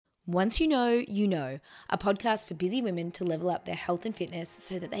Once you know, a podcast for busy women to level up their health and fitness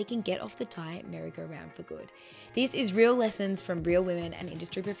so that they can get off the diet merry-go-round for good. This is real lessons from real women and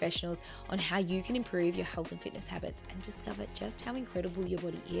industry professionals on how you can improve your health and fitness habits and discover just how incredible your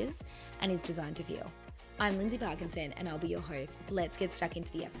body is and is designed to feel. I'm Lindsay Parkinson and I'll be your host. Let's get stuck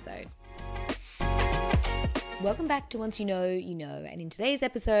into the episode. Welcome back to Once You Know, and in today's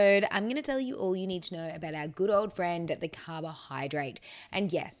episode, I'm going to tell you all you need to know about our good old friend, the carbohydrate.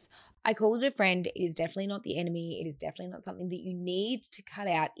 And yes, I call it a friend. It is definitely not the enemy. It is definitely not something that you need to cut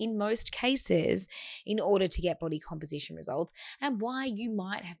out in most cases in order to get body composition results, and why you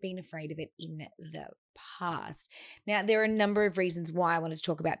might have been afraid of it in the past. Now, there are a number of reasons why I wanted to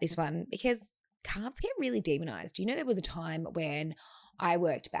talk about this one, because carbs get really demonized. You know, there was a time when I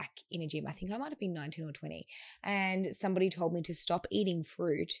worked back in a gym. I think I might have been 19 or 20. And somebody told me to stop eating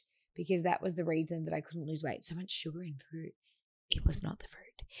fruit because that was the reason that I couldn't lose weight. So much sugar in fruit. It was not the fruit.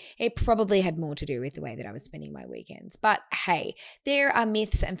 It probably had more to do with the way that I was spending my weekends. But hey, there are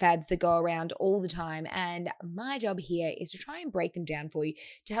myths and fads that go around all the time. And my job here is to try and break them down for you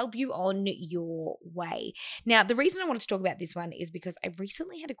to help you on your way. Now, the reason I wanted to talk about this one is because I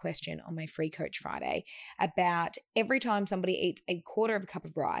recently had a question on my Free Coach Friday about every time somebody eats a quarter of a cup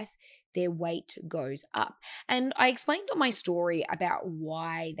of rice, their weight goes up. And I explained on my story about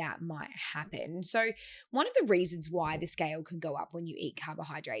why that might happen. So one of the reasons why the scale can go up when you eat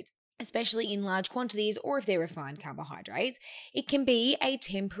carbohydrates, especially in large quantities or if they're refined carbohydrates, it can be a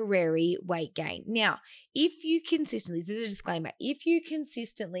temporary weight gain. Now, if you consistently, this is a disclaimer, if you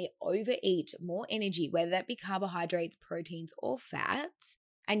consistently overeat more energy, whether that be carbohydrates, proteins, or fats,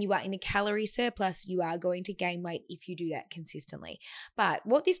 and you are in a calorie surplus, you are going to gain weight if you do that consistently. But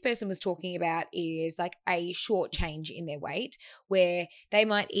what this person was talking about is like a short change in their weight where they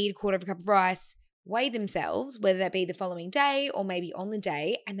might eat a quarter of a cup of rice, weigh themselves, whether that be the following day or maybe on the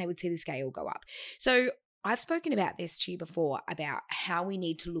day, and they would see the scale go up. So I've spoken about this to you before about how we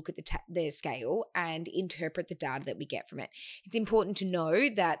need to look at the scale and interpret the data that we get from it. It's important to know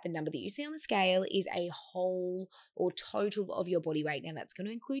that the number that you see on the scale is a whole or total of your body weight. Now, that's going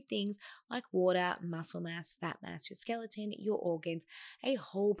to include things like water, muscle mass, fat mass, your skeleton, your organs, a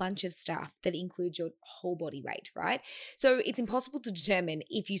whole bunch of stuff that includes your whole body weight, right? So it's impossible to determine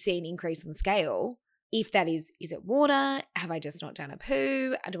if you see an increase on the scale. If that is it water? Have I just not done a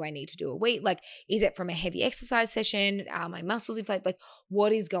poo? Do I need to do a weight? Like, is it from a heavy exercise session? Are my muscles inflated? Like,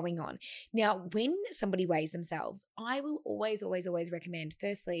 what is going on? Now, when somebody weighs themselves, I will always recommend,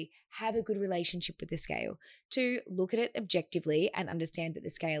 firstly, have a good relationship with the scale. To look at it objectively and understand that the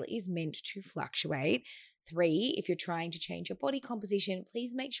scale is meant to fluctuate. 3, if you're trying to change your body composition,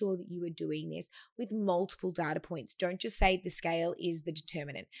 please make sure that you are doing this with multiple data points. Don't just say the scale is the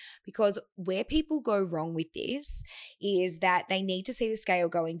determinant, because where people go wrong with this is that they need to see the scale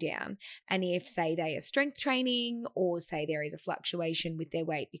going down. And if, say, they are strength training or say there is a fluctuation with their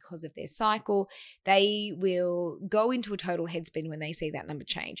weight because of their cycle, they will go into a total head spin when they see that number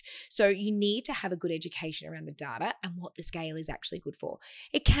change. So you need to have a good education around the data and what the scale is actually good for.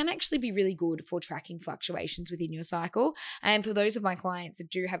 It can actually be really good for tracking fluctuations within your cycle. And for those of my clients that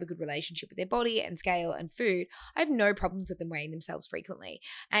do have a good relationship with their body and scale and food, I have no problems with them weighing themselves frequently.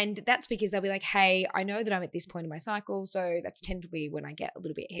 And that's because they'll be like, hey, I know that I'm at this point in my cycle, so that's tend to be when I get a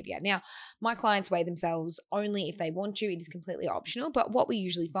little bit heavier. Now, my clients weigh themselves only if they want to. It is completely optional. But what we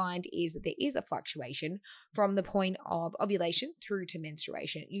usually find is that there is a fluctuation from the point of ovulation through to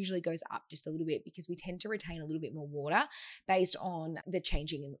menstruation. It usually goes up just a little bit because we tend to retain a little bit more water based on the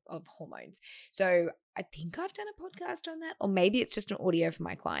changing of hormones. So I think I've done a podcast on that, or maybe it's just an audio for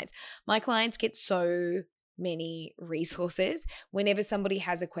my clients. My clients get so many resources. Whenever somebody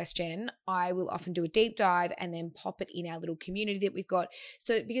has a question, I will often do a deep dive and then pop it in our little community that we've got.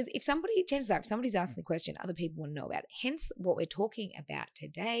 So because chances are, if somebody's asking the question, other people want to know about it. Hence what we're talking about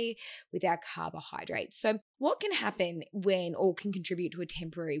today with our carbohydrates. So what can happen when, or can contribute to a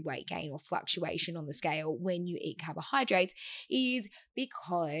temporary weight gain or fluctuation on the scale when you eat carbohydrates is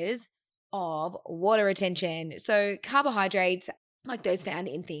because of water retention. So carbohydrates, like those found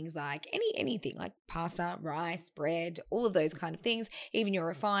in things like anything like pasta, rice, bread, all of those kind of things, even your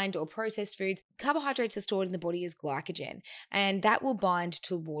refined or processed foods, carbohydrates are stored in the body as glycogen, and that will bind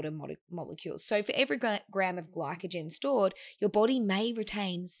to water molecules. So for every gram of glycogen stored, your body may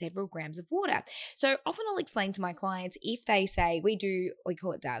retain several grams of water. So often I'll explain to my clients, if they say we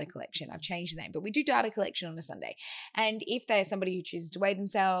call it data collection. I've changed the name, but we do data collection on a Sunday. And if they're somebody who chooses to weigh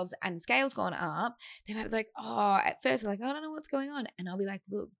themselves and the scale's gone up, they might be like, at first they're like, I don't know what's going on. And I'll be like,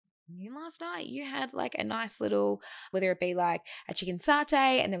 look, last night you had like a nice little, whether it be like a chicken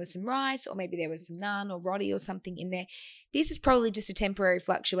satay and there was some rice, or maybe there was some naan or roti or something in there. this is probably just a temporary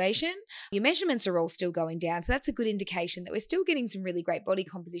fluctuation. Your measurements are all still going down. So that's a good indication that we're still getting some really great body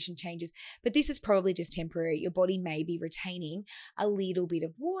composition changes, but this is probably just temporary. Your body may be retaining a little bit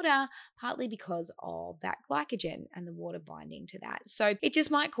of water, partly because of that glycogen and the water binding to that. So it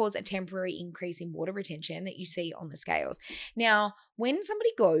just might cause a temporary increase in water retention that you see on the scales. Now, when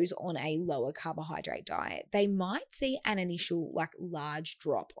somebody goes on a lower carbohydrate diet, they might see an initial large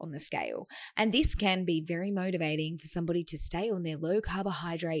drop on the scale. And this can be very motivating for somebody to stay on their low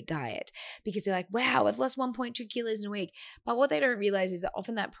carbohydrate diet because they're like, wow, I've lost 1.2 kilos in a week. But what they don't realize is that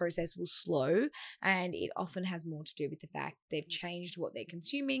often that process will slow, and it often has more to do with the fact they've changed what they're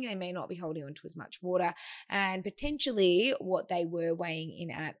consuming. They may not be holding on to as much water, and potentially what they were weighing in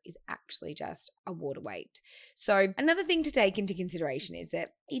at is actually just a water weight. So another thing to take into consideration is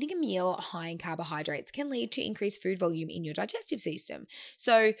that eating a meal high in carbohydrates can lead to increased food volume in your digestive system.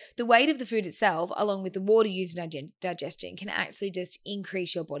 So the weight of the food itself, along with the water used in digestion, can actually just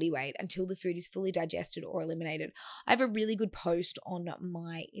increase your body weight until the food is fully digested or eliminated. I have a really good post on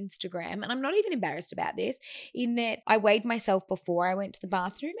my Instagram, and I'm not even embarrassed about this, in that I weighed myself before I went to the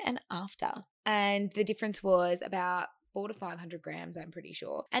bathroom and after. And the difference was about 400 to 500 grams, I'm pretty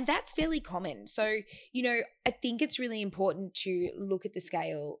sure. And that's fairly common. So, I think it's really important to look at the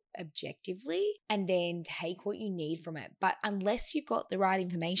scale objectively and then take what you need from it. But unless you've got the right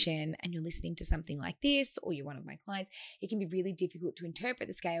information and you're listening to something like this, or you're one of my clients, it can be really difficult to interpret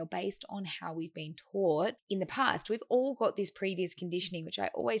the scale based on how we've been taught in the past. We've all got this previous conditioning, which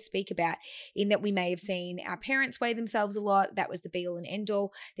I always speak about, in that we may have seen our parents weigh themselves a lot. That was the be all and end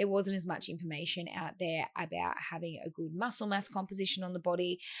all. There wasn't as much information out there about having a good muscle mass composition on the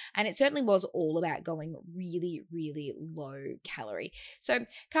body. And it certainly was all about going really, really low calorie. So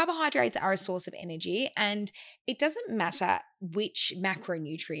carbohydrates are a source of energy, and it doesn't matter which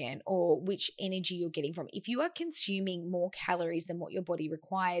macronutrient or which energy you're getting from. If you are consuming more calories than what your body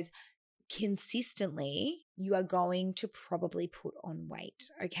requires consistently, you are going to probably put on weight.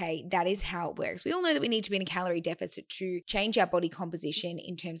 Okay, that is how it works. We all know that we need to be in a calorie deficit to change our body composition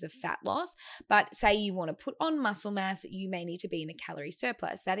in terms of fat loss. But say you want to put on muscle mass, you may need to be in a calorie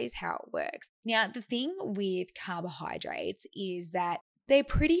surplus. That is how it works. Now, the thing with carbohydrates is that they're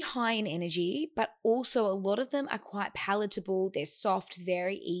pretty high in energy, but also a lot of them are quite palatable. They're soft,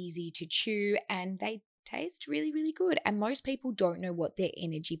 very easy to chew, and they taste really, really good. And most people don't know what their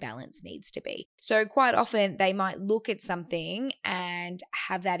energy balance needs to be. So quite often they might look at something and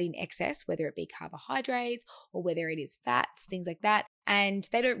have that in excess, whether it be carbohydrates or whether it is fats, things like that. And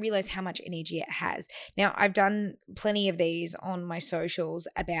they don't realize how much energy it has. Now, I've done plenty of these on my socials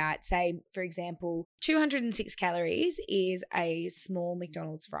about, say, for example, 206 calories is a small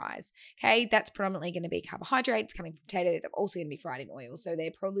McDonald's fries. Okay, that's predominantly going to be carbohydrates coming from potato. They're also going to be fried in oil. So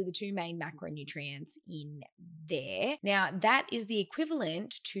they're probably the two main macronutrients in there. Now, that is the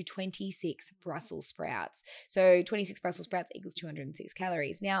equivalent to 26 Brussels sprouts. So 26 Brussels sprouts equals 206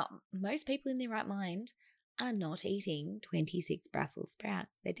 calories. Now, most people in their right mind are not eating 26 Brussels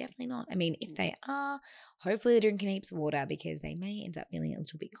sprouts. They're definitely not. I mean, if they are, hopefully they're drinking heaps of water, because they may end up feeling a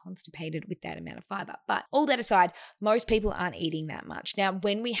little bit constipated with that amount of fiber. But all that aside, most people aren't eating that much. Now,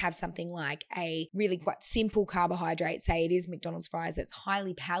 when we have something like a really quite simple carbohydrate, say it is McDonald's fries, that's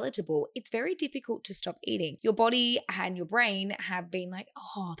highly palatable, it's very difficult to stop eating. Your body and your brain have been like,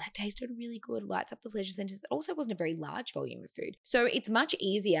 oh, that tasted really good, lights up the pleasure centers. It also wasn't a very large volume of food. So it's much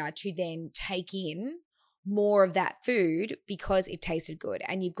easier to then take in more of that food because it tasted good,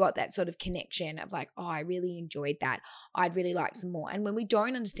 and you've got that sort of connection of like, oh, I really enjoyed that, I'd really like some more. And when we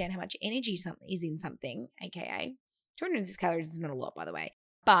don't understand how much energy something is in something, aka 206 calories is not a lot, by the way,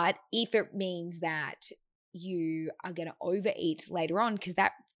 but if it means that you are going to overeat later on, because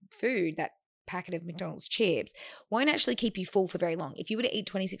that food, that packet of McDonald's chips, won't actually keep you full for very long. If you were to eat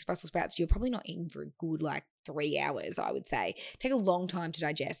 26 Brussels sprouts, you're probably not eating for a good 3 hours, I would say. Take a long time to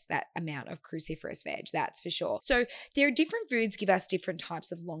digest that amount of cruciferous veg, that's for sure. So there are different foods give us different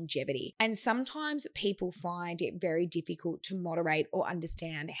types of longevity. And sometimes people find it very difficult to moderate or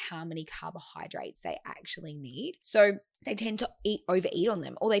understand how many carbohydrates they actually need. So they tend to overeat on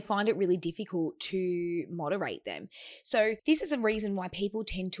them, or they find it really difficult to moderate them. So this is a reason why people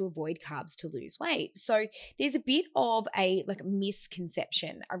tend to avoid carbs to lose weight. So there's a bit of a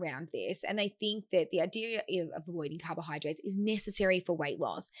misconception around this, and they think that the idea of avoiding carbohydrates is necessary for weight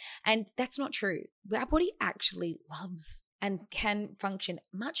loss. And that's not true. Our body actually loves and can function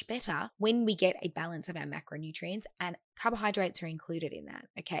much better when we get a balance of our macronutrients, and carbohydrates are included in that,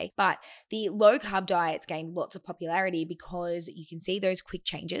 okay? But the low carb diets gain lots of popularity because you can see those quick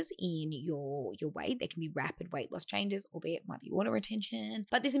changes in your weight. There can be rapid weight loss changes, albeit it might be water retention.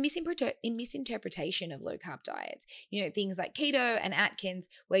 But there's a misinterpretation of low carb diets. You know, things like keto and Atkins,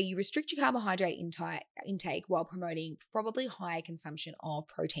 where you restrict your carbohydrate intake while promoting probably higher consumption of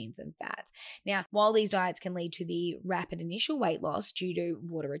proteins and fats. Now, while these diets can lead to the rapid initial weight loss due to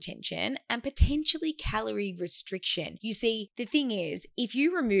water retention and potentially calorie restriction, you see, the thing is, if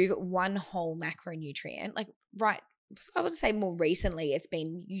you remove one whole macronutrient, I would say more recently it's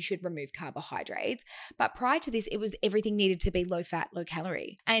been you should remove carbohydrates. But prior to this, it was everything needed to be low fat, low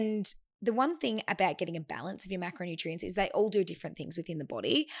calorie. And the one thing about getting a balance of your macronutrients is they all do different things within the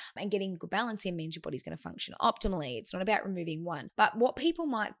body, and getting good balance in means your body's going to function optimally. It's not about removing one. But what people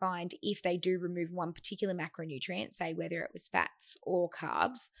might find if they do remove one particular macronutrient, say whether it was fats or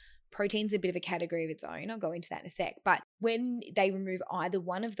carbs, protein's a bit of a category of its own. I'll go into that in a sec. But when they remove either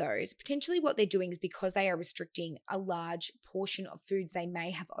one of those, potentially what they're doing is because they are restricting a large portion of foods they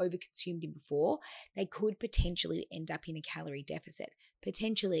may have overconsumed in before, they could potentially end up in a calorie deficit.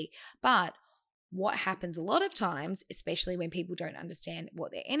 Potentially. But what happens a lot of times, especially when people don't understand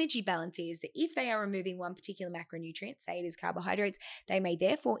what their energy balance is, that if they are removing one particular macronutrient, say it is carbohydrates, they may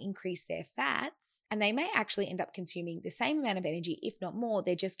therefore increase their fats, and they may actually end up consuming the same amount of energy, if not more.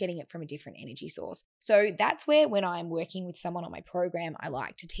 They're just getting it from a different energy source. So that's where, when I'm working with someone on my program, I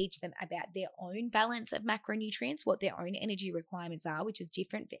like to teach them about their own balance of macronutrients, what their own energy requirements are, which is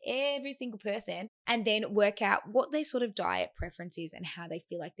different for every single person, and then work out what their sort of diet preference is and how they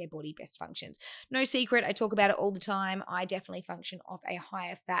feel like their body best functions. No secret, I talk about it all the time. I definitely function off a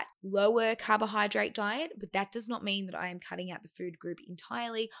higher fat, lower carbohydrate diet, but that does not mean that I am cutting out the food group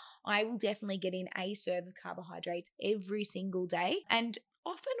entirely. I will definitely get in a serve of carbohydrates every single day, and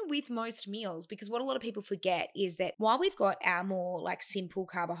often with most meals, because what a lot of people forget is that while we've got our more like simple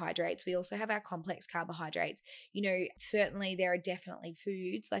carbohydrates, we also have our complex carbohydrates. You know, certainly there are definitely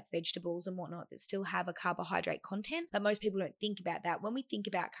foods like vegetables and whatnot that still have a carbohydrate content, but most people don't think about that. When we think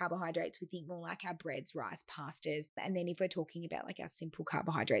about carbohydrates, we think more like our breads, rice, pastas. And then if we're talking about like our simple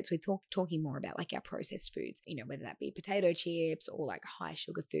carbohydrates, we're talking more about like our processed foods, you know, whether that be potato chips or like high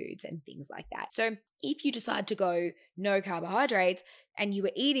sugar foods and things like that. So if you decide to go no carbohydrates and you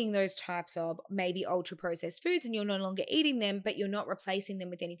were eating those types of maybe ultra processed foods and you're no longer eating them, but you're not replacing them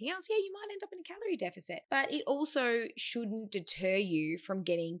with anything else, yeah, you might end up in a calorie deficit. But it also shouldn't deter you from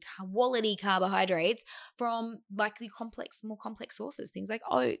getting quality carbohydrates from likely more complex sources, things like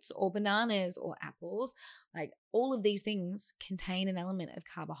oats or bananas or apples. Like all of these things contain an element of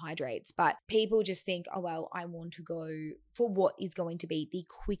carbohydrates, but people just think, oh, well, I want to go for what is going to be the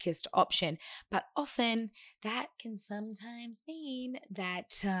quickest option. But often that can sometimes mean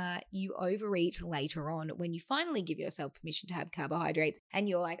that you overeat later on when you finally give yourself permission to have carbohydrates and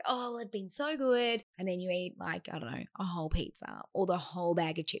you're like, oh, it's been so good. And then you eat like, I don't know, a whole pizza or the whole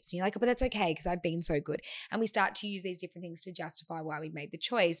bag of chips. And you're like, oh, but that's okay because I've been so good. And we start to use these different things to justify why we made the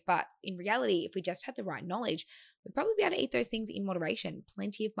choice. But in reality, if we just had the right knowledge, we'd probably be able to eat those things in moderation.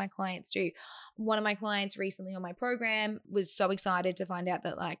 Plenty of my clients do. One of my clients recently on my program was so excited to find out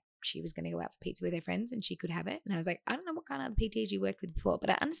that like she was going to go out for pizza with her friends and she could have it. And I was like, I don't know what kind of PTs you worked with before, but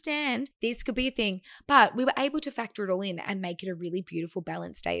I understand this could be a thing. But we were able to factor it all in and make it a really beautiful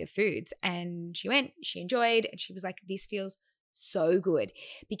balanced day of foods. And she went, she enjoyed, and she was like, this feels so good.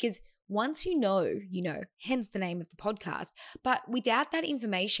 Because once you know, hence the name of the podcast. But without that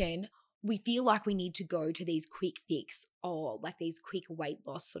information, we feel like we need to go to these quick fix or like these quick weight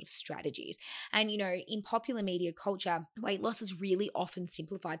loss sort of strategies. And, in popular media culture, weight loss is really often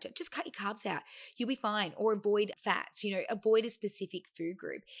simplified to just cut your carbs out. You'll be fine, or avoid fats, avoid a specific food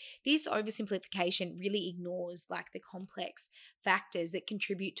group. This oversimplification really ignores like the complex factors that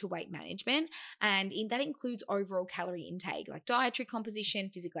contribute to weight management. And that includes overall calorie intake, like dietary composition,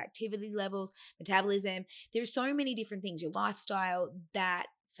 physical activity levels, metabolism. There are so many different things, your lifestyle, that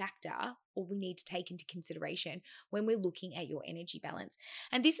factor or we need to take into consideration when we're looking at your energy balance.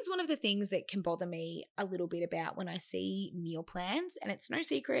 And this is one of the things that can bother me a little bit about when I see meal plans. And it's no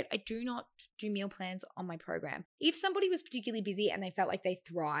secret, I do not do meal plans on my program. If somebody was particularly busy and they felt like they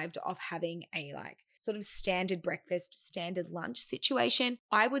thrived off having a like sort of standard breakfast, standard lunch situation,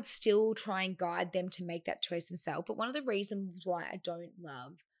 I would still try and guide them to make that choice themselves. But one of the reasons why I don't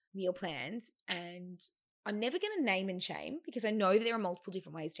love meal plans, and I'm never going to name and shame because I know that there are multiple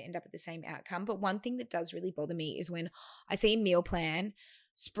different ways to end up at the same outcome. But one thing that does really bother me is when I see a meal plan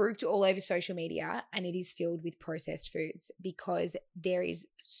spruiked all over social media and it is filled with processed foods, because there is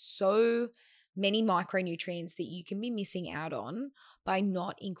so many micronutrients that you can be missing out on by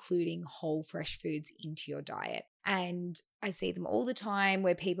not including whole fresh foods into your diet. And I see them all the time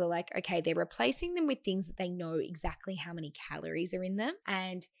where people are like, okay, they're replacing them with things that they know exactly how many calories are in them.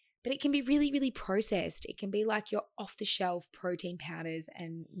 But it can be really, really processed. It can be like your off-the-shelf protein powders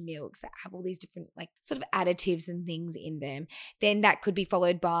and milks that have all these different like sort of additives and things in them. Then that could be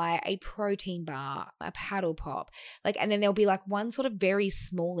followed by a protein bar, a paddle pop. And then there'll be like one sort of very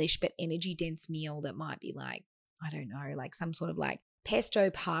smallish but energy dense meal that might be like, I don't know, like some sort of like pesto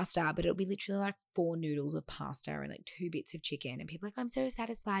pasta, but it'll be literally like 4 noodles of pasta and like 2 bits of chicken. And people are like, I'm so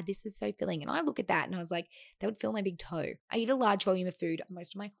satisfied. This was so filling. And I look at that and I was like, that would fill my big toe. I eat a large volume of food.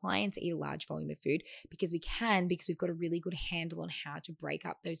 Most of my clients eat a large volume of food because we've got a really good handle on how to break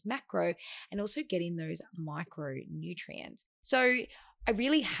up those macro and also get in those micronutrients. So I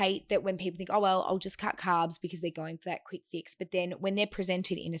really hate that when people think, oh, well, I'll just cut carbs because they're going for that quick fix. But then when they're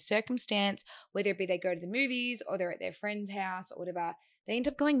presented in a circumstance, whether it be they go to the movies or they're at their friend's house or whatever, they end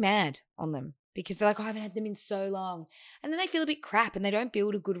up going mad on them because they're like, oh, I haven't had them in so long. And then they feel a bit crap and they don't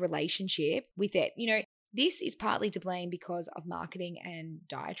build a good relationship with it. This is partly to blame because of marketing and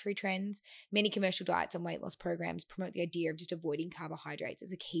dietary trends. Many commercial diets and weight loss programs promote the idea of just avoiding carbohydrates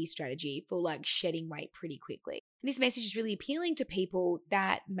as a key strategy for like shedding weight pretty quickly. And this message is really appealing to people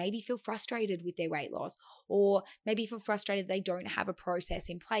that maybe feel frustrated with their weight loss or maybe feel frustrated they don't have a process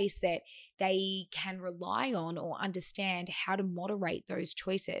in place that they can rely on or understand how to moderate those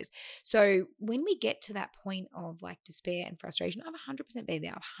choices. So when we get to that point of like despair and frustration, I've 100% been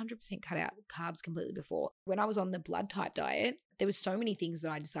there. I've 100% cut out carbs completely before. When I was on the blood type diet, there was so many things that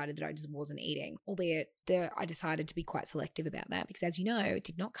I decided that I just wasn't eating, albeit I decided to be quite selective about that because, as you know, it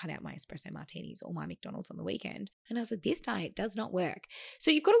did not cut out my espresso martinis or my McDonald's on the weekend. And I was like, this diet does not work. So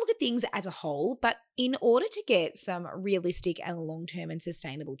you've got to look at things as a whole, but in order to get some realistic and long-term and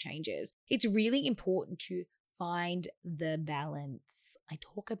sustainable changes, it's really important to find the balance. I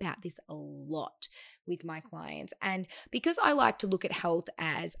talk about this a lot with my clients. And because I like to look at health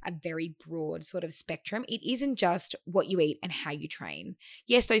as a very broad sort of spectrum, it isn't just what you eat and how you train.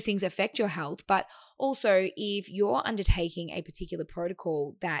 Yes, those things affect your health, but also if you're undertaking a particular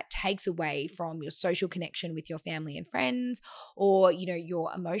protocol that takes away from your social connection with your family and friends or,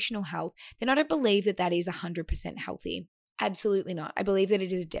 your emotional health, then I don't believe that that is 100% healthy. Absolutely not. I believe that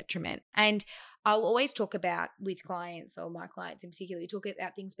it is a detriment. And I'll always talk about with clients or my clients in particular, we talk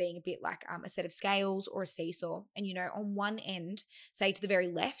about things being a bit like a set of scales or a seesaw. And, on one end, say to the very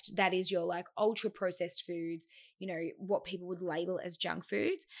left, that is your like ultra processed foods, what people would label as junk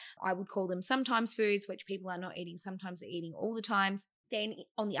foods. I would call them sometimes foods, which people are not eating. Sometimes they're eating all the times. Then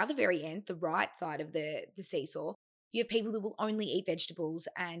on the other very end, the right side of the seesaw, you have people that will only eat vegetables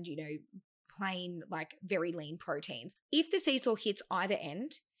and, plain like very lean proteins. If the seesaw hits either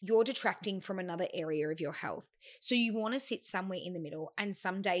end, you're detracting from another area of your health. So you want to sit somewhere in the middle, and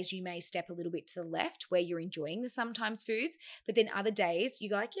some days you may step a little bit to the left where you're enjoying the sometimes foods, but then other days you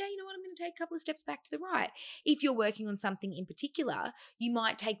go like, yeah, you know what, I'm going to take a couple of steps back to the right. If you're working on something in particular, you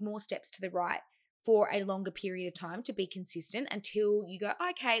might take more steps to the right for a longer period of time to be consistent until you go,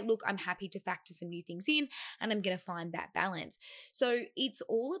 okay, look, I'm happy to factor some new things in and I'm going to find that balance. So it's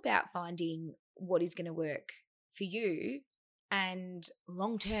all about finding what is going to work for you and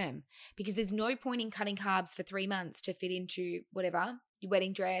long term, because there's no point in cutting carbs for 3 months to fit into whatever, your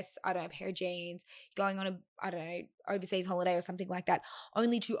wedding dress, I don't know, a pair of jeans, going on overseas holiday or something like that,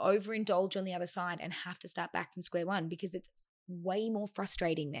 only to overindulge on the other side and have to start back from square one because it's way more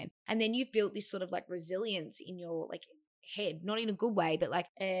frustrating then. And then you've built this sort of like resilience in your like head, not in a good way, but like,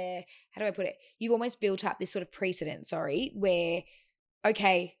 how do I put it? You've almost built up this sort of precedent, where,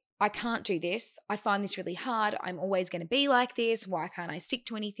 okay, I can't do this. I find this really hard. I'm always going to be like this. Why can't I stick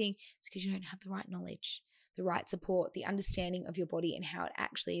to anything? It's because you don't have the right knowledge, the right support, the understanding of your body and how it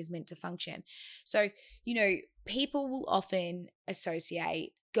actually is meant to function. So, people will often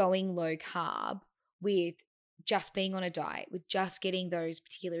associate going low carb with just being on a diet, with just getting those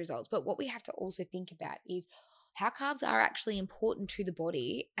particular results. But what we have to also think about is how carbs are actually important to the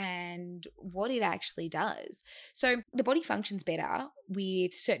body and what it actually does. So the body functions better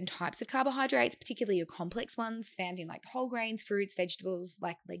with certain types of carbohydrates, particularly your complex ones found in like whole grains, fruits, vegetables,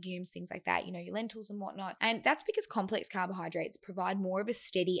 like legumes, things like that, your lentils and whatnot. And that's because complex carbohydrates provide more of a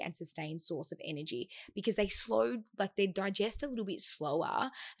steady and sustained source of energy because they digest a little bit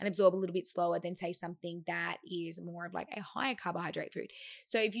slower and absorb a little bit slower than say something that is more of like a higher carbohydrate food.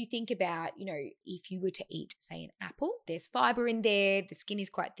 So if you think about, if you were to eat, say, an apple, there's fiber in there, the skin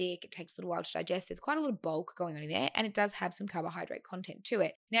is quite thick, it takes a little while to digest, there's quite a lot of bulk going on in there, and it does have some carbohydrate content to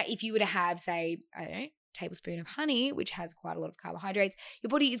it. Now, if you were to have, say, I don't know, tablespoon of honey, which has quite a lot of carbohydrates, your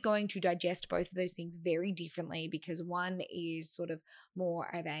body is going to digest both of those things very differently because one is sort of more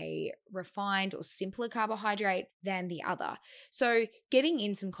of a refined or simpler carbohydrate than the other. So getting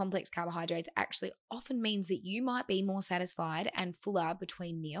in some complex carbohydrates actually often means that you might be more satisfied and fuller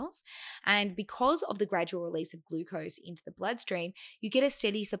between meals. And because of the gradual release of glucose into the bloodstream, you get a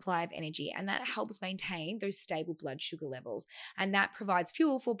steady supply of energy, and that helps maintain those stable blood sugar levels. And that provides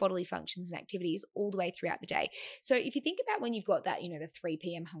fuel for bodily functions and activities all the way throughout the day. So if you think about when you've got that, the 3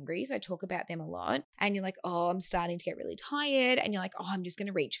 p.m. hungries, I talk about them a lot, and you're like, oh, I'm starting to get really tired, and you're like, oh, I'm just going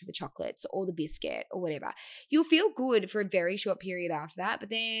to reach for the chocolates or the biscuit or whatever. You'll feel good for a very short period after that, but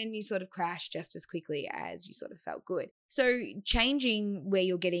then you sort of crash just as quickly as you sort of felt good. So changing where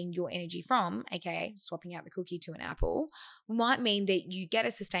you're getting your energy from, aka swapping out the cookie to an apple, might mean that you get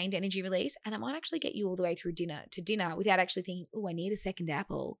a sustained energy release, and it might actually get you all the way through dinner without actually thinking, oh, I need a second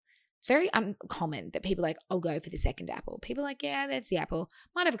apple. It's very uncommon that people are like, I'll go for the second apple. People are like, yeah, that's the apple.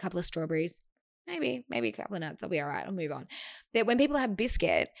 Might have a couple of strawberries. Maybe a couple of nuts. I'll be all right. I'll move on. That when people have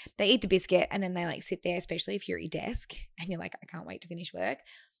biscuit, they eat the biscuit and then they like sit there, especially if you're at your desk and you're like, I can't wait to finish work.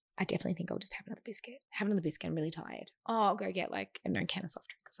 I definitely think I'll just have another biscuit. Have another biscuit. I'm really tired. Oh, I'll go get like a can of soft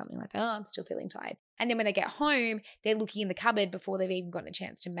drink or something like that. Oh, I'm still feeling tired. And then when they get home, they're looking in the cupboard before they've even gotten a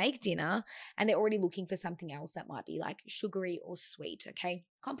chance to make dinner, and they're already looking for something else that might be like sugary or sweet, okay?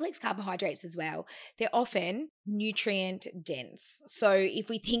 Complex carbohydrates as well, they're often nutrient dense. So if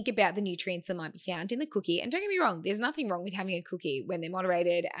we think about the nutrients that might be found in the cookie, and don't get me wrong, there's nothing wrong with having a cookie when they're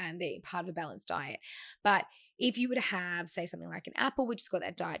moderated and they're part of a balanced diet. But if you were to have, say, something like an apple, which has got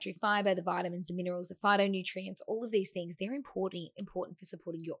that dietary fiber, the vitamins, the minerals, the phytonutrients, all of these things, they're important for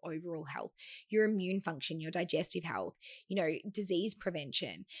supporting your overall health, your immune function, your digestive health, disease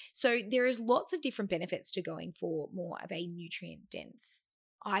prevention. So there is lots of different benefits to going for more of a nutrient dense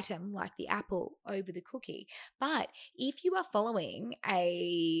item like the apple over the cookie. But if you are following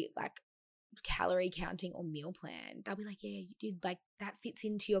a calorie counting or meal plan, they'll be like, yeah, you did, like that fits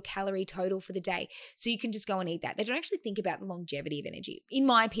into your calorie total for the day, so you can just go and eat that. They don't actually think about the longevity of energy, in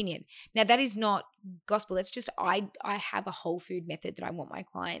my opinion. Now, that is not gospel. That's just I have a whole food method that I want my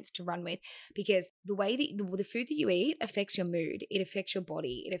clients to run with, because the way that the food that you eat affects your mood, it affects your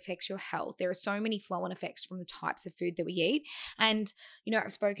body, it affects your health. There are so many flow-on effects from the types of food that we eat. And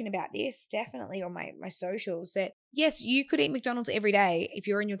I've spoken about this definitely on my socials, that yes, you could eat McDonald's every day. If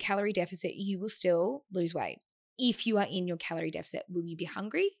you're in your calorie deficit, you will still lose weight. If you are in your calorie deficit, will you be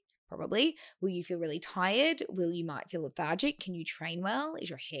hungry? Probably. Will you feel really tired? You might feel lethargic? Can you train well? Is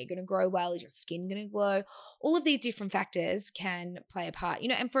your hair going to grow well? Is your skin going to glow? All of these different factors can play a part,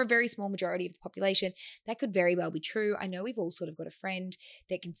 and for a very small majority of the population, that could very well be true. I know we've all sort of got a friend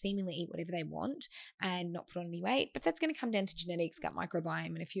that can seemingly eat whatever they want and not put on any weight, but that's going to come down to genetics, gut microbiome,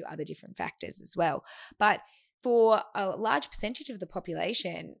 and a few other different factors as well. But for a large percentage of the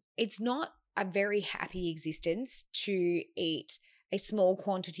population, it's not a very happy existence to eat a small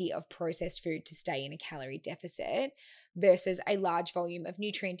quantity of processed food to stay in a calorie deficit versus a large volume of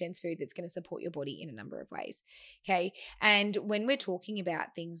nutrient-dense food that's going to support your body in a number of ways, okay? And when we're talking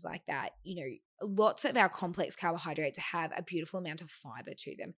about things like that, lots of our complex carbohydrates have a beautiful amount of fiber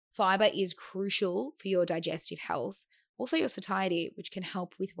to them. Fiber is crucial for your digestive health, also your satiety, which can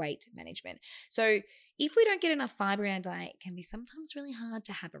help with weight management. So if we don't get enough fiber in our diet, it can be sometimes really hard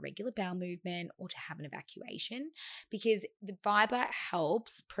to have a regular bowel movement or to have an evacuation, because the fiber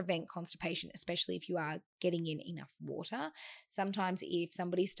helps prevent constipation, especially if you are getting in enough water. Sometimes if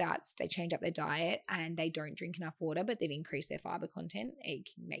somebody they change up their diet and they don't drink enough water, but they've increased their fiber content, it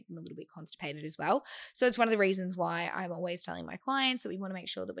can make them a little bit constipated as well. So it's one of the reasons why I'm always telling my clients that we want to make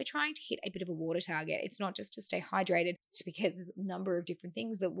sure that we're trying to hit a bit of a water target. It's not just to stay hydrated, it's because there's a number of different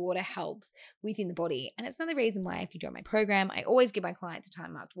things that water helps within the body. And it's another reason why, if you join my program, I always give my clients a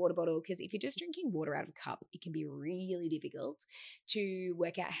time-marked water bottle, because if you're just drinking water out of a cup, it can be really difficult to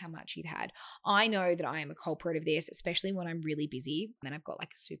work out how much you've had. I know that I am a culprit of this, especially when I'm really busy and I've got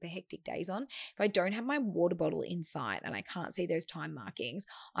like super hectic days on. If I don't have my water bottle in sight and I can't see those time markings,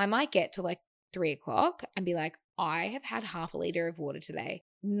 I might get to like 3 o'clock and be like, I have had half a liter of water today.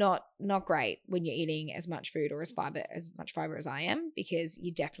 Not great when you're eating as much food or as much fiber as I am, because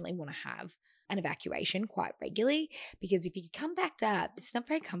you definitely want to have an evacuation quite regularly, because if you come backed up, it's not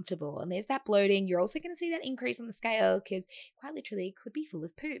very comfortable, and there's that bloating. You're also going to see that increase on the scale, because quite literally it could be full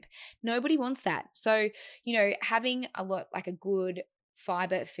of poop. Nobody wants that. So, having a good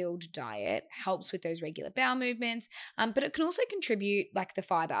fiber-filled diet helps with those regular bowel movements, but it can also contribute, the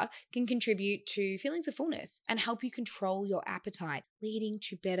fiber can contribute to feelings of fullness and help you control your appetite, leading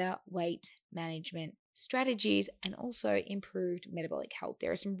to better weight management strategies, and also improved metabolic health.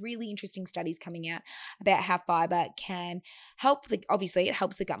 There are some really interesting studies coming out about how fiber can help obviously it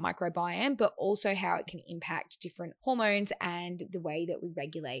helps the gut microbiome, but also how it can impact different hormones and the way that we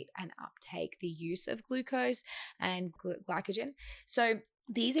regulate and uptake the use of glucose and glycogen. So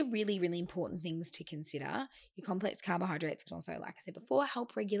these are really, really important things to consider. Your complex carbohydrates can also, like I said before,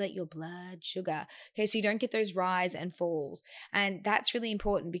 help regulate your blood sugar. Okay, so you don't get those rise and falls. And that's really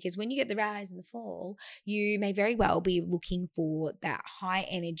important because when you get the rise and the fall, you may very well be looking for that high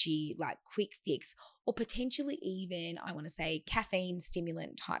energy, like quick fix, or potentially even, I want to say, caffeine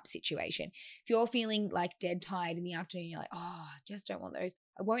stimulant type situation. If you're feeling like dead tired in the afternoon, you're like, oh, I just don't want those.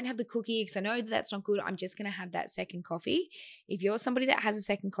 I won't have the cookie because I know that that's not good. I'm just going to have that second coffee. If you're somebody that has a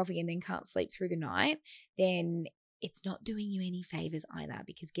second coffee and then can't sleep through the night, then it's not doing you any favors either,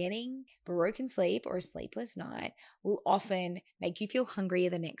 because getting broken sleep or a sleepless night will often make you feel hungrier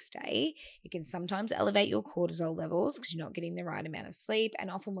the next day. It can sometimes elevate your cortisol levels because you're not getting the right amount of sleep.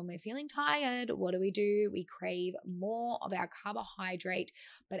 And often when we're feeling tired, what do? We crave more of our carbohydrate,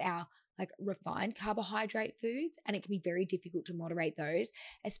 but our refined carbohydrate foods, and it can be very difficult to moderate those,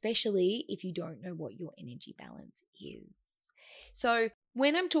 especially if you don't know what your energy balance is. So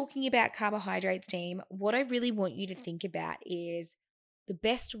when I'm talking about carbohydrates, team, what I really want you to think about is the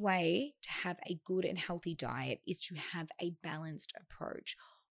best way to have a good and healthy diet is to have a balanced approach.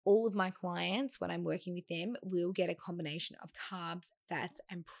 All of my clients, when I'm working with them, will get a combination of carbs, fats,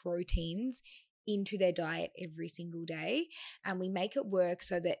 and proteins into their diet every single day, and we make it work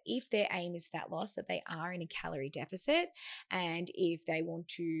so that if their aim is fat loss, that they are in a calorie deficit, and if they want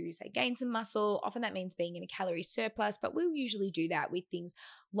to say gain some muscle, often that means being in a calorie surplus, but we'll usually do that with things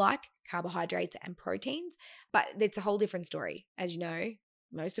like carbohydrates and proteins. But it's a whole different story. As you know,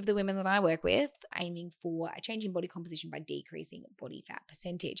 most of the women that I work with aiming for a change in body composition by decreasing body fat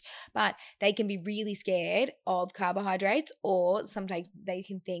percentage. But they can be really scared of carbohydrates, or sometimes they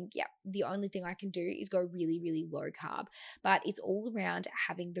can think, yeah, the only thing I can do is go really, really low carb. But it's all around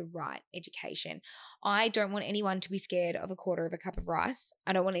having the right education. I don't want anyone to be scared of a quarter of a cup of rice.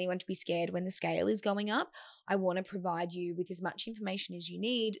 I don't want anyone to be scared when the scale is going up. I want to provide you with as much information as you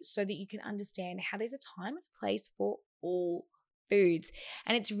need so that you can understand how there's a time and a place for all foods.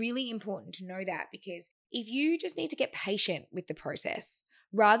 And it's really important to know that, because if you just need to get patient with the process,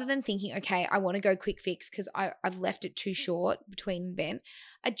 rather than thinking, okay, I want to go quick fix because I've left it too short between bent,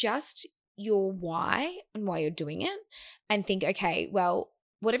 adjust your why and why you're doing it and think, okay, well,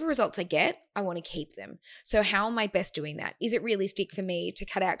 whatever results I get, I want to keep them. So how am I best doing that? Is it realistic for me to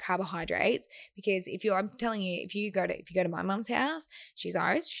cut out carbohydrates? Because I'm telling you, if you go to my mum's house, she's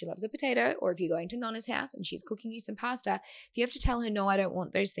Irish, she loves a potato, or if you're going to Nana's house and she's cooking you some pasta, if you have to tell her, no, I don't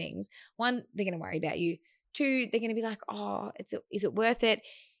want those things, one, they're going to worry about you. Two, they're going to be like, oh, is it worth it?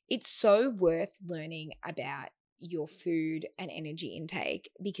 It's so worth learning about your food and energy intake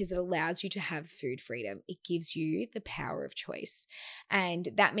because it allows you to have food freedom. It gives you the power of choice. And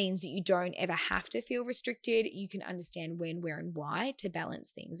that means that you don't ever have to feel restricted. You can understand when, where, and why to balance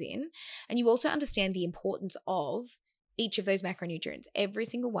things in. And you also understand the importance of each of those macronutrients. Every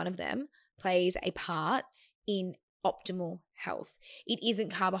single one of them plays a part in optimal health. It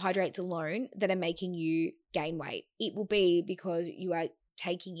isn't carbohydrates alone that are making you gain weight. It will be because you are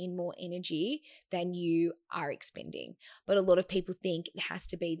taking in more energy than you are expending. But a lot of people think it has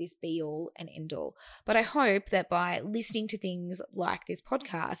to be this be all and end all. But I hope that by listening to things like this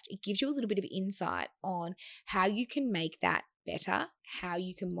podcast, it gives you a little bit of insight on how you can make that better, how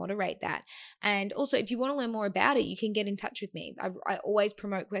you can moderate that. And also, if you want to learn more about it, you can get in touch with me. I always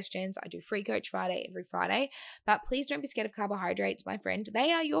promote questions. I do Free Coach Friday every Friday, but please don't be scared of carbohydrates, my friend.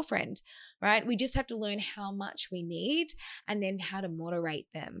 They are your friend, right? We just have to learn how much we need and then how to moderate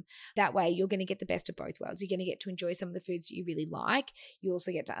them. That way, you're going to get the best of both worlds. You're going to get to enjoy some of the foods that you really like. You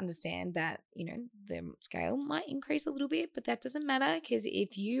also get to understand that, the scale might increase a little bit, but that doesn't matter, because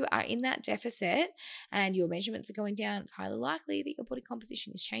if you are in that deficit and your measurements are going down, it's highly likely that your body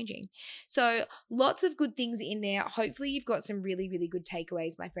composition is changing. So lots of good things in there. Hopefully you've got some really, really good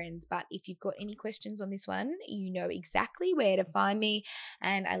takeaways, my friends. But if you've got any questions on this one, you know exactly where to find me.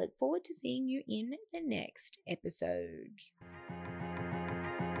 And I look forward to seeing you in the next episode.